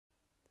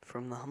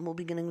From the humble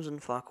beginnings in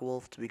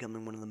Focke-Wulf to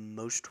becoming one of the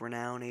most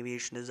renowned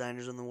aviation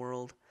designers in the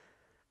world,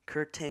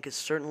 Kurt Tank is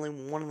certainly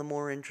one of the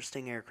more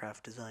interesting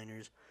aircraft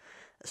designers,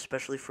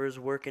 especially for his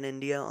work in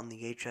India on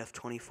the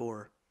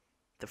HF-24.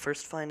 To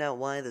first find out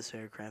why this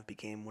aircraft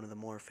became one of the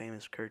more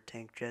famous Kurt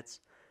Tank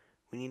jets,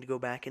 we need to go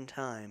back in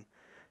time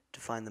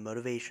to find the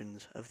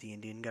motivations of the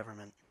Indian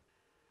government.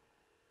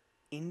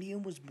 India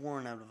was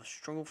born out of a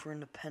struggle for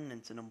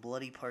independence and a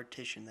bloody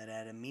partition that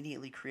had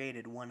immediately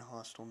created one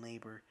hostile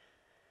neighbor.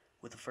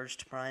 With the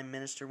first Prime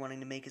Minister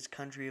wanting to make his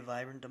country a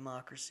vibrant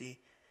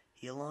democracy,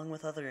 he, along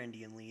with other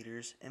Indian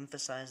leaders,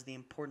 emphasized the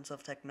importance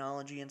of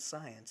technology and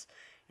science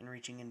in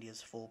reaching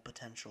India's full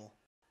potential.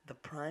 The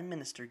Prime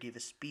Minister gave a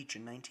speech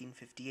in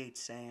 1958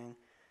 saying,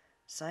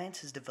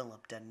 "Science has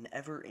developed at an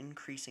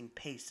ever-increasing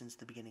pace since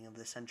the beginning of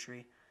the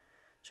century,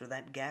 so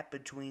that gap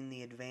between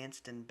the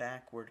advanced and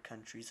backward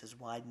countries has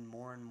widened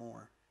more and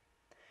more.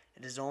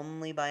 It is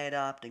only by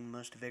adopting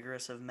most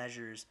vigorous of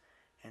measures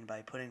and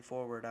by putting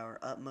forward our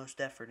utmost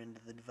effort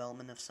into the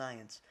development of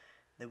science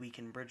that we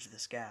can bridge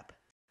this gap."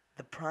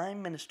 The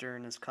Prime Minister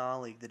and his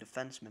colleague, the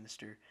Defense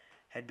Minister,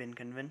 had been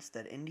convinced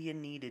that India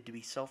needed to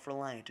be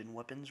self-reliant in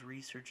weapons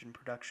research and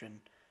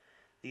production.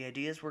 The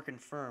ideas were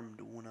confirmed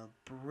when a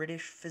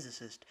British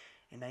physicist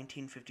in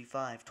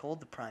 1955 told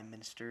the Prime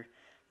Minister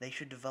they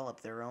should develop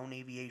their own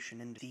aviation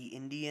industry. The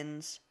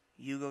Indians,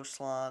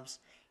 Yugoslavs,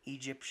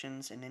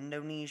 Egyptians, and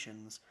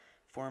Indonesians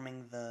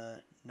forming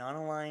the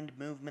non-aligned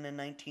movement in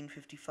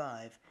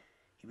 1955,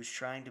 he was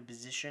trying to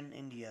position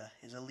India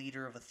as a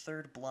leader of a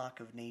third bloc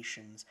of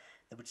nations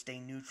that would stay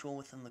neutral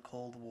within the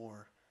Cold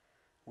War.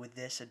 With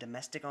this, a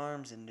domestic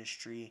arms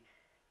industry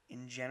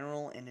in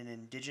general and an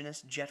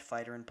indigenous jet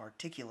fighter in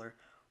particular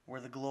were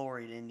the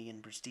glory of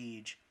Indian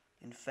prestige.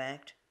 In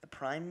fact, the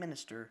Prime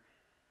Minister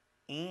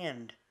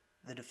and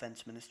the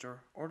Defense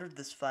Minister ordered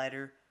this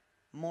fighter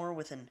more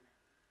with an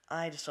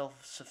eye to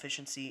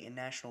self-sufficiency and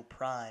national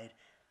pride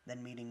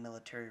than meeting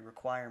military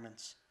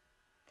requirements.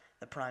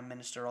 The Prime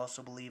Minister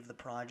also believed the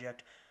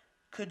project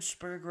could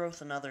spur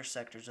growth in other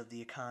sectors of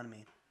the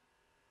economy.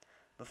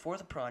 Before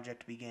the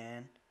project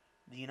began,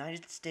 the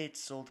United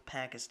States sold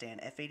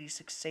Pakistan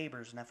F-86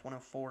 Sabres and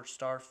F-104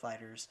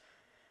 Starfighters,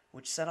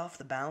 which set off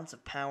the balance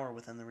of power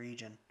within the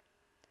region.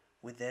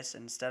 With this,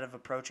 instead of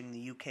approaching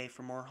the UK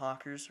for more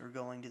Hawkers or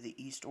going to the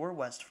east or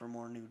west for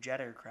more new jet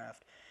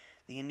aircraft,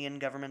 the Indian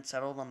government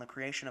settled on the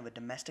creation of a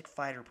domestic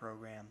fighter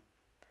program.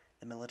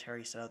 The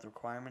military set out the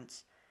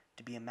requirements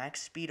to be a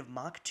max speed of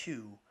Mach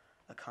 2,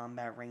 a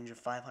combat range of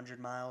 500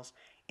 miles,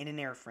 and an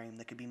airframe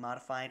that could be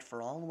modified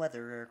for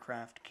all-weather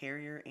aircraft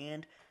carrier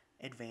and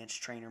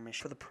advanced trainer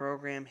missions. For the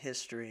program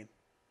history.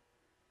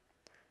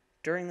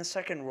 During the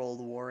Second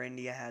World War,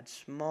 India had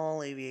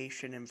small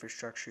aviation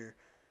infrastructure,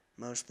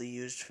 mostly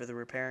used for the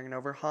repairing and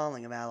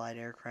overhauling of Allied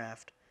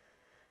aircraft.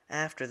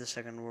 After the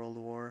Second World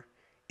War,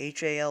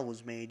 HAL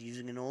was made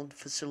using an old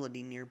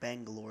facility near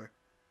Bangalore.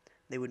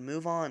 They would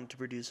move on to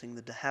producing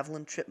the de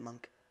Havilland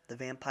Chipmunk, the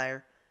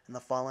Vampire, and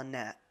the Fallen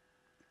Gnat.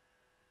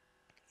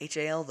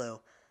 HAL,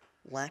 though,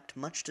 lacked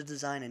much to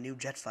design a new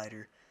jet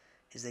fighter,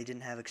 as they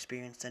didn't have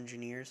experienced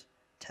engineers,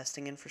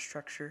 testing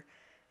infrastructure,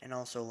 and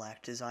also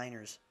lacked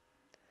designers.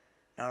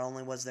 Not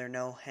only was there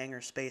no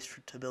hangar space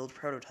to build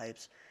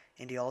prototypes,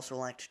 India also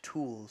lacked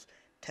tools,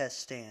 test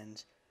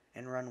stands,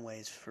 and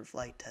runways for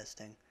flight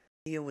testing.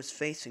 India was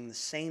facing the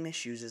same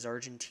issues as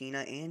Argentina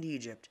and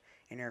Egypt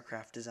in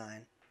aircraft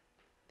design.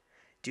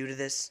 Due to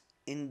this,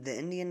 the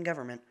Indian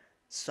government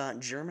sought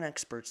German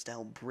experts to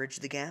help bridge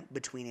the gap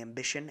between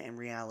ambition and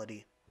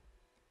reality.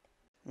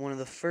 One of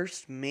the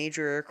first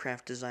major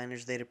aircraft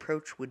designers they'd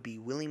approach would be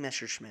Willy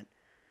Messerschmitt,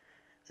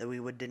 though he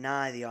would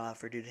deny the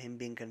offer due to him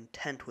being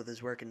content with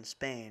his work in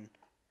Spain.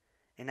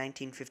 In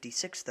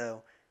 1956,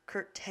 though,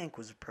 Kurt Tank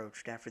was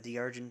approached after the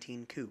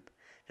Argentine coup.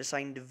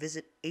 Deciding to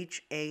visit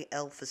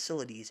HAL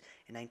facilities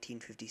in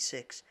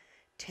 1956,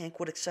 Tank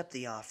would accept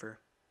the offer.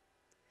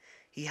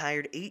 He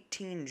hired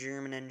 18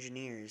 German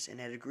engineers and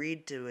had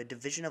agreed to a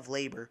division of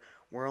labor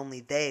where only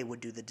they would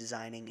do the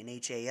designing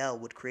and HAL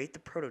would create the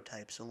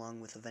prototypes along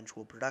with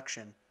eventual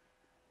production.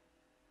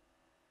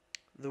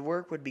 The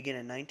work would begin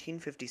in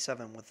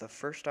 1957 with the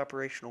first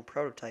operational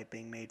prototype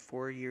being made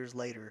 4 years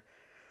later.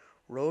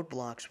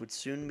 Roadblocks would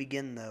soon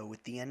begin, though,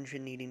 with the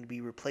engine needing to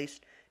be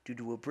replaced due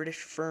to a British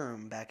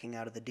firm backing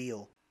out of the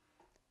deal.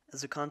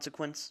 As a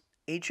consequence,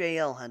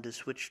 HAL had to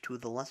switch to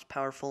the less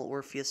powerful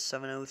Orpheus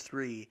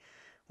 703,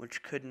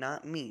 which could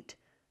not meet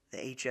the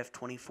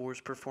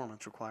HF-24's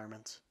performance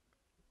requirements.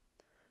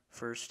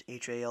 First,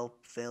 HAL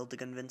failed to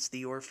convince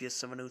the Orpheus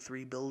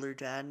 703 builder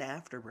to add an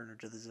afterburner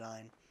to the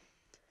design.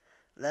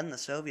 Then the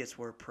Soviets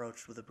were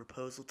approached with a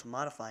proposal to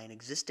modify an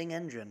existing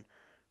engine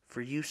for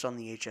use on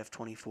the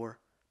HF-24,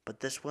 but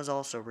this was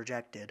also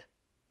rejected.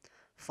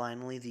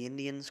 Finally, the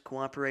Indians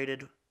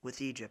cooperated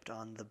with Egypt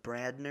on the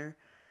Bradner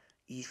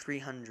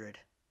E300,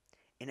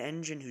 an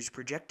engine whose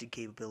projected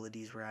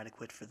capabilities were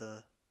adequate for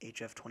the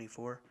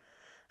HF-24.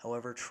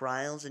 However,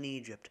 trials in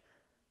Egypt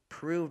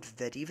proved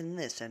that even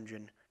this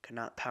engine could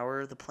not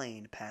power the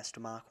plane past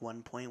Mach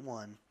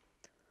 1.1.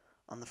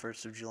 On the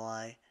 1st of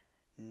July,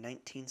 In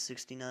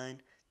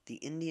 1969, the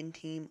Indian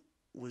team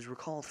was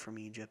recalled from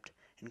Egypt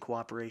and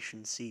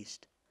cooperation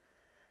ceased.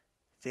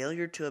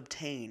 Failure to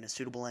obtain a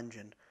suitable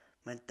engine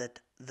meant that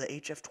the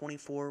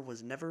HF-24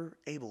 was never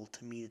able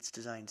to meet its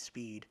design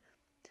speed.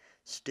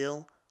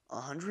 Still,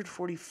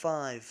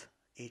 145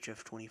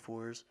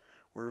 HF-24s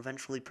were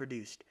eventually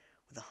produced,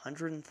 with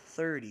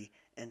 130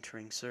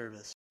 entering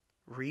service.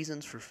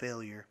 Reasons for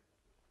failure.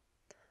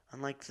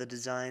 Unlike the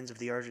designs of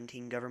the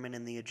Argentine government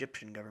and the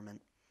Egyptian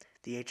government,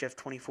 the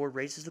HF-24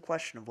 raises the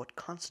question of what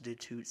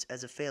constitutes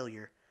as a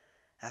failure.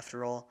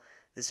 After all,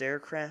 this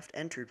aircraft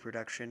entered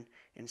production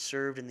and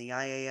served in the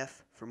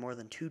IAF for more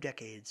than 2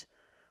 decades.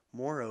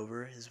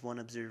 Moreover, as one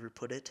observer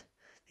put it,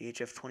 the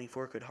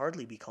HF-24 could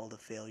hardly be called a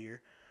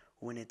failure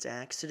when its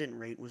accident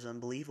rate was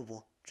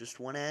unbelievable. Just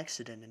 1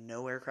 accident and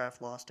no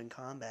aircraft lost in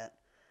combat.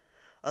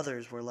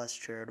 Others were less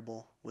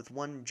charitable, with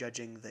one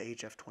judging the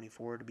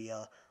HF-24 to be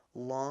a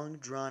long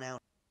drawn-out.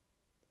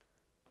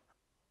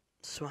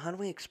 So how do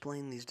we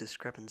explain these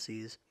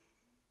discrepancies?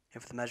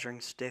 If the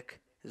measuring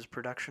stick is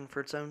production for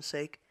its own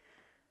sake,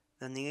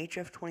 then the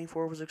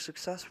HF-24 was a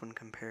success when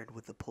compared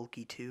with the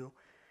Polki II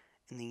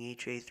and the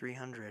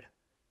HA-300.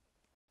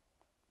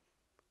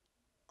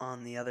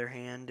 On the other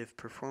hand, if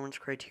performance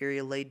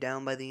criteria laid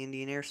down by the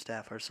Indian Air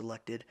Staff are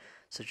selected,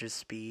 such as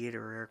speed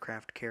or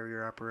aircraft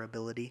carrier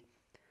operability,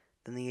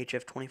 then the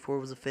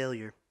HF-24 was a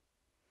failure.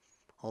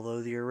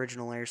 Although the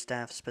original Air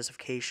Staff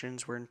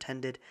specifications were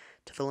intended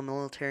to fill a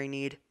military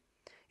need,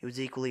 it was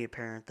equally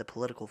apparent that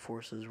political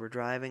forces were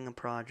driving a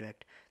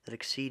project that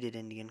exceeded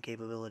Indian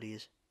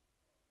capabilities.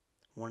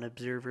 One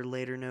observer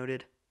later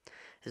noted,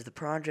 as the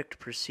project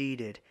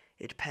proceeded,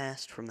 it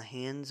passed from the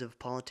hands of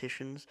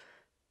politicians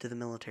to the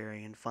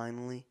military and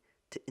finally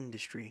to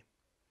industry.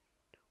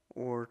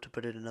 Or, to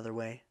put it another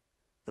way,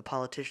 the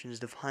politicians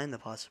defined the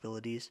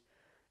possibilities,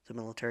 the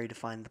military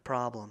defined the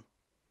problem,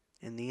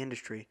 and the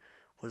industry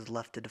was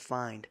left to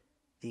define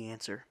the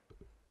answer.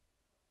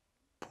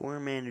 Poor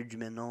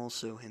management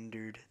also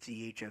hindered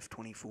the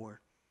HF-24.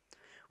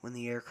 When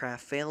the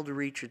aircraft failed to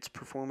reach its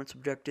performance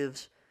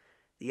objectives,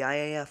 the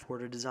IAF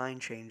ordered design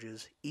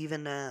changes,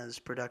 even as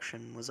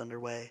production was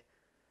underway.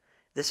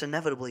 This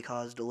inevitably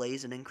caused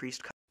delays and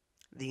increased costs.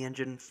 The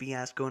engine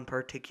fiasco in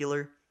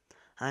particular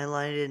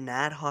highlighted an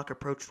ad hoc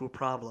approach to a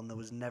problem that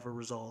was never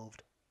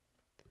resolved.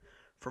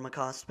 From a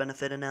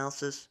cost-benefit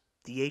analysis,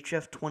 the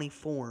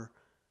HF-24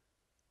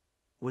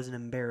 was an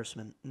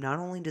embarrassment. Not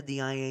only did the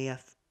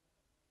IAF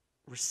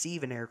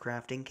receive an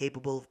aircraft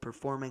incapable of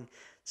performing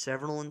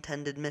several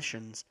intended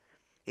missions,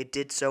 it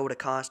did so at a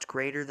cost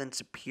greater than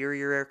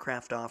superior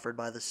aircraft offered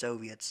by the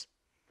Soviets.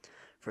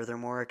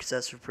 Furthermore,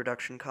 excessive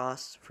production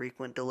costs,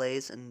 frequent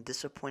delays, and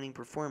disappointing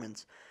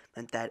performance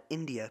meant that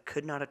India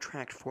could not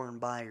attract foreign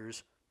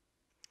buyers.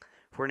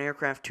 For an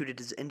aircraft touted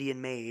as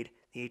Indian-made,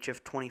 the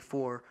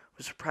HF-24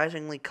 was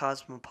surprisingly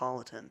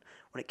cosmopolitan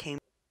when it came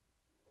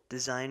to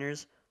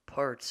designers,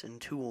 parts,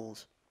 and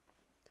tools.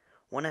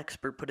 One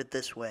expert put it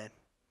this way: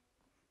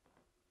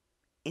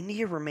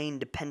 India remained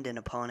dependent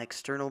upon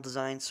external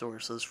design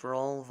sources for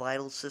all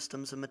vital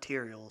systems and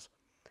materials,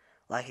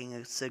 lacking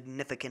a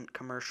significant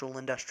commercial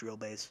industrial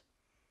base.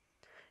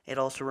 It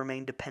also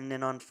remained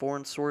dependent on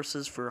foreign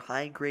sources for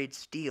high-grade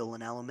steel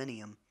and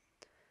aluminium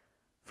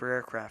for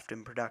aircraft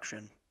in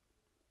production.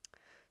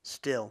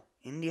 Still,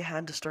 India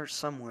had to start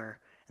somewhere,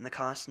 and the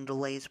costs and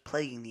delays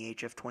plaguing the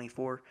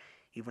HF-24,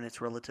 even its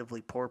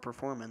relatively poor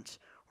performance,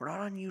 were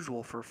not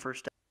unusual for a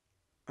first.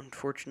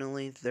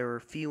 Unfortunately, there are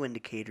few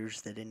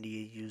indicators that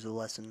India used the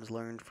lessons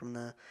learned from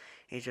the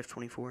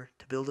HF-24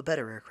 to build a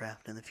better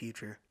aircraft in the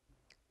future.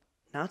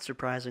 Not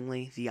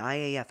surprisingly, the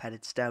IAF had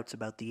its doubts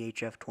about the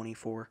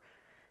HF-24.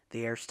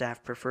 The Air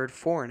Staff preferred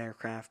foreign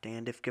aircraft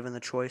and, if given the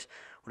choice,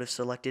 would have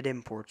selected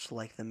imports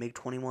like the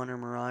MiG-21 or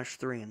Mirage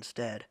 3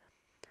 instead.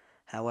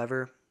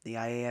 However, the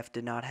IAF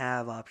did not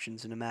have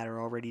options in a matter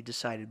already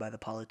decided by the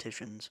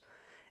politicians,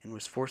 and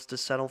was forced to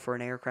settle for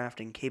an aircraft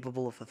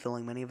incapable of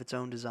fulfilling many of its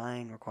own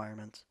design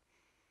requirements.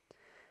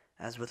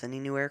 As with any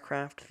new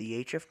aircraft,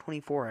 the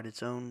HF-24 had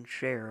its own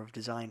share of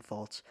design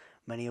faults,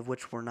 many of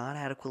which were not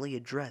adequately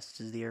addressed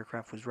as the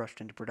aircraft was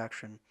rushed into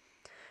production.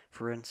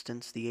 For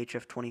instance, the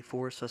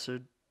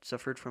HF-24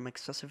 suffered from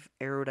excessive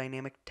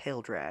aerodynamic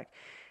tail drag,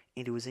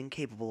 and it was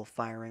incapable of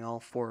firing all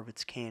 4 of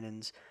its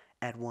cannons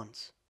at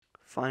once.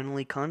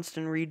 Finally,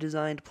 constant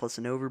redesign plus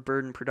an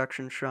overburdened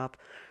production shop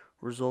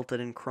resulted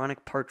in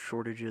chronic part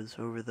shortages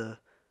over the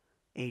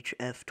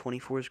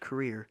HF-24's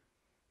career.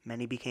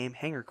 Many became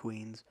hangar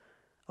queens,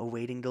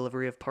 awaiting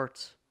delivery of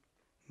parts.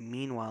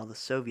 Meanwhile, the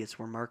Soviets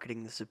were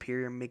marketing the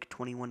superior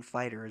MiG-21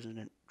 fighter as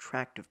an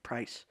attractive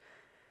price.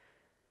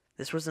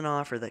 This was an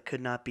offer that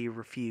could not be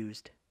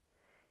refused,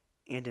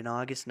 and in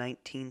August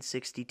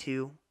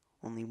 1962,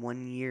 only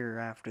 1 year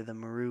after the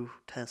Marut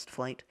test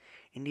flight,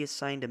 India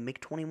signed a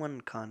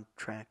MiG-21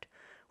 contract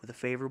with a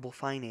favorable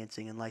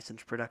financing and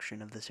licensed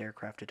production of this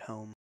aircraft at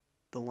home.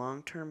 The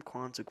long-term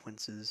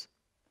consequences.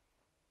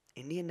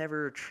 India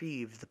never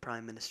achieved the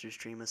Prime Minister's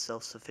dream of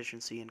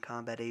self-sufficiency in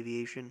combat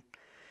aviation.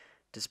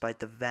 Despite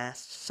the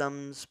vast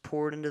sums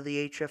poured into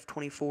the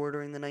HF-24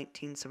 during the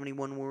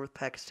 1971 war with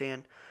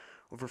Pakistan,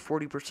 over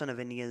 40% of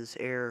India's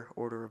air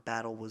order of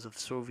battle was of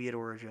Soviet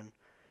origin.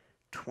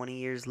 20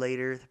 years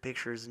later, the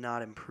picture has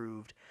not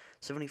improved.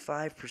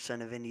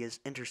 75% of India's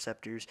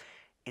interceptors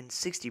and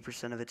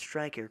 60% of its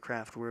strike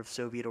aircraft were of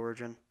Soviet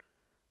origin.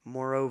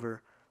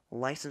 Moreover,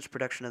 licensed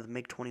production of the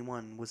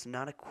MiG-21 was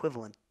not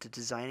equivalent to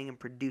designing and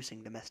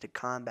producing domestic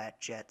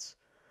combat jets.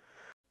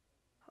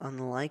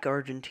 Unlike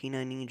Argentina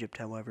and Egypt,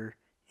 however,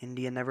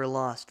 India never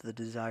lost the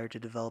desire to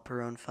develop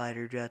her own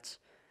fighter jets.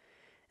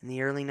 In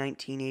the early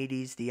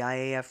 1980s, the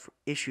IAF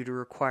issued a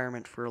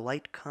requirement for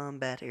light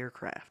combat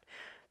aircraft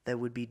that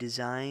would be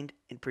designed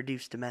and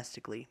produced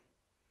domestically.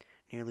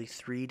 Nearly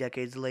 3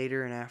 decades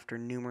later, and after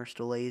numerous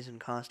delays and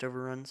cost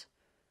overruns,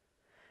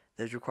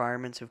 those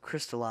requirements have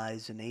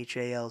crystallized in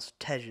HAL's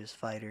Tejas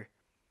fighter,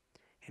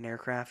 an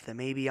aircraft that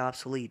may be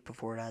obsolete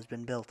before it has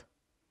been built.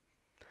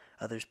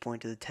 Others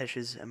point to the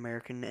Tejas'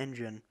 American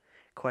engine,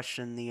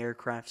 question the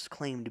aircraft's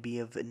claim to be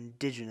of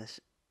indigenous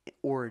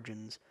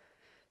origins.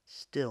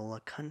 Still,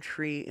 a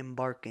country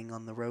embarking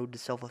on the road to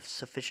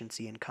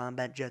self-sufficiency in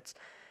combat jets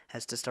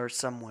has to start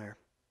somewhere.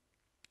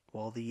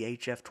 While the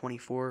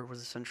HF-24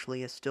 was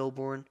essentially a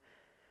stillborn,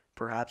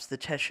 perhaps the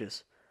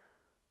Tejas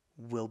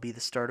will be the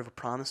start of a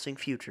promising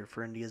future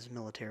for India's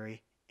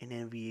military and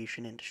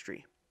aviation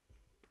industry.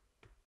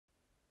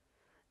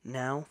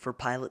 Now for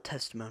pilot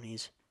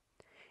testimonies.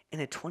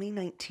 In a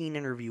 2019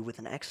 interview with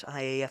an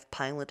ex-IAF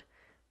pilot,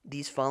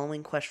 these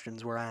following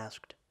questions were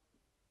asked.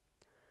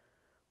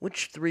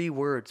 Which 3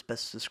 words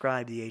best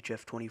describe the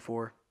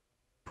HF-24?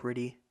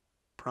 Pretty,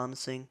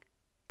 promising,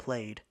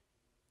 played.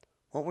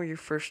 What were your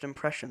first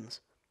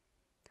impressions?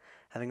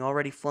 Having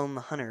already flown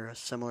the Hunter, a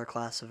similar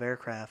class of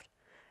aircraft,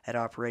 at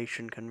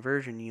Operation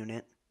Conversion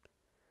Unit,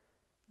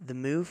 the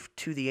move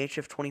to the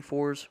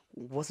HF-24s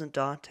wasn't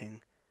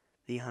daunting.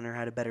 The Hunter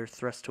had a better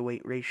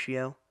thrust-to-weight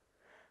ratio.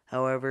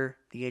 However,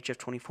 the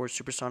HF-24's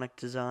supersonic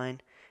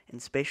design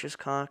and spacious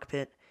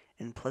cockpit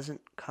and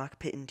pleasant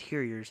cockpit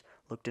interiors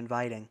looked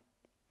inviting.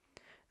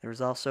 There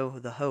was also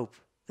the hope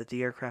that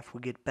the aircraft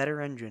would get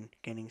better engine,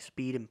 gaining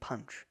speed and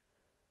punch.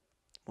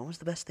 What was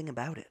the best thing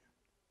about it?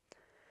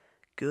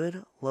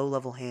 Good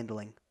low-level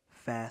handling,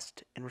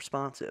 fast and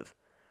responsive.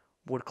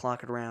 Would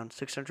clock at around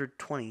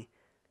 620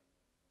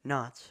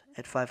 knots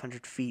at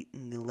 500 feet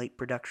in the late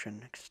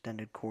production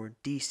Extended Core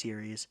D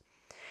series,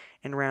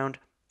 and around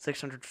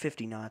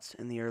 650 knots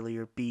in the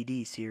earlier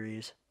BD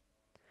series.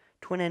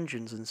 Twin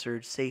engines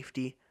ensured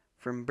safety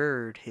from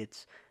bird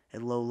hits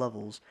at low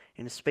levels,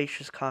 and a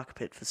spacious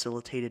cockpit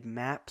facilitated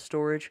map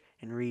storage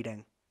and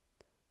reading.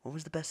 What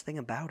was the best thing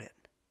about it?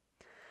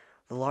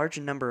 The large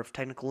number of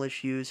technical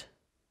issues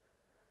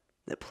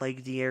that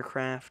plagued the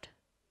aircraft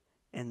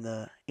and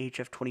the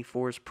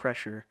HF-24's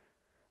pressure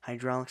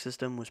hydraulic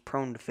system was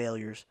prone to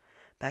failures.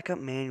 Backup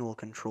manual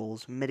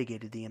controls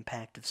mitigated the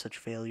impact of such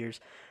failures,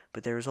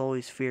 but there was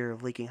always fear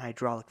of leaking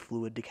hydraulic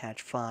fluid to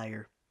catch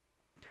fire.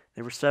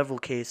 There were several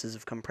cases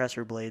of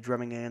compressor blades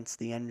rubbing against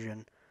the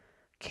engine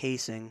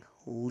casing,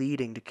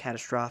 leading to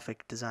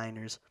catastrophic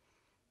designers.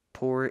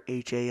 Poor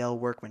HAL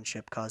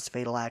workmanship caused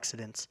fatal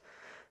accidents,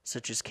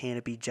 such as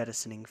canopy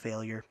jettisoning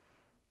failure.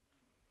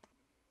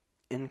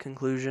 In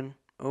conclusion,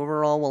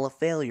 overall, while a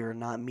failure in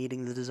not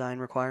meeting the design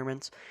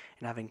requirements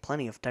and having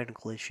plenty of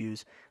technical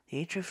issues,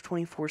 the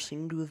HF-24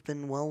 seemed to have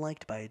been well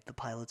liked by the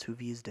pilots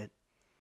who've used it.